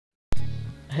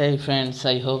Hey friends,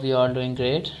 I hope you are doing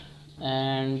great.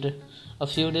 And a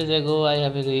few days ago, I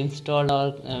have reinstalled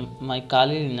my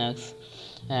Kali Linux,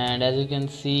 and as you can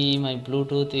see, my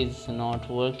Bluetooth is not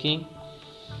working.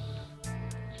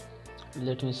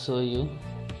 Let me show you.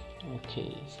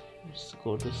 Okay, let's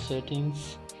go to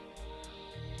settings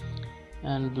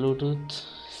and Bluetooth.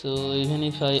 So even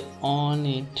if I on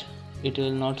it, it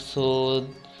will not show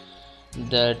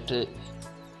that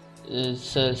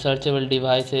searchable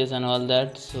devices and all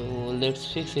that. So let's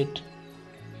fix it.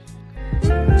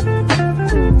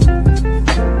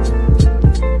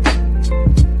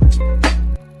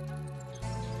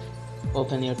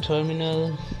 Open your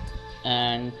terminal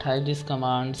and type these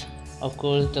commands. Of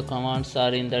course, the commands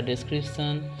are in the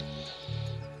description.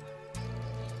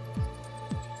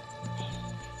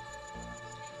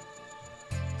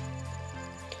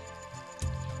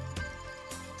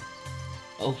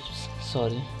 Oops,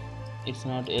 sorry, it's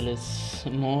not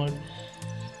lsmod.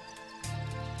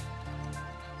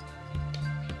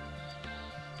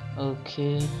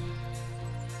 Okay,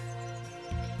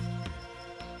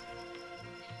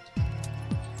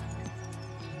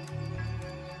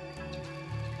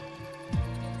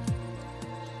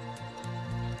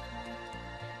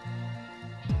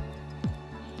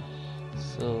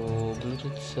 so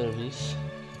bluetooth service,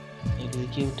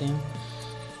 executing,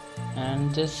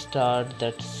 and just start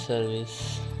that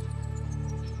service.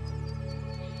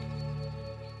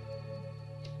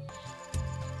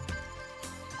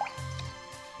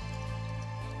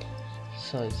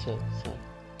 Sorry,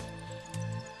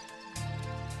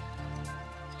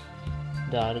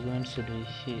 the argument should be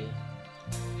here.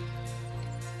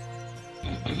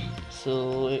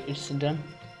 So it's done.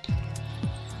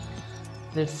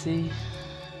 Let's see.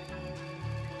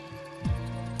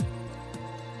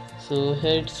 So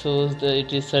here it shows that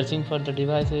it is searching for the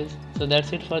devices. So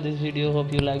that's it for this video.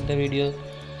 Hope you like the video,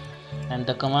 and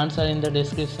the commands are in the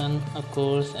description, of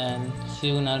course, and see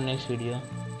you in our next video.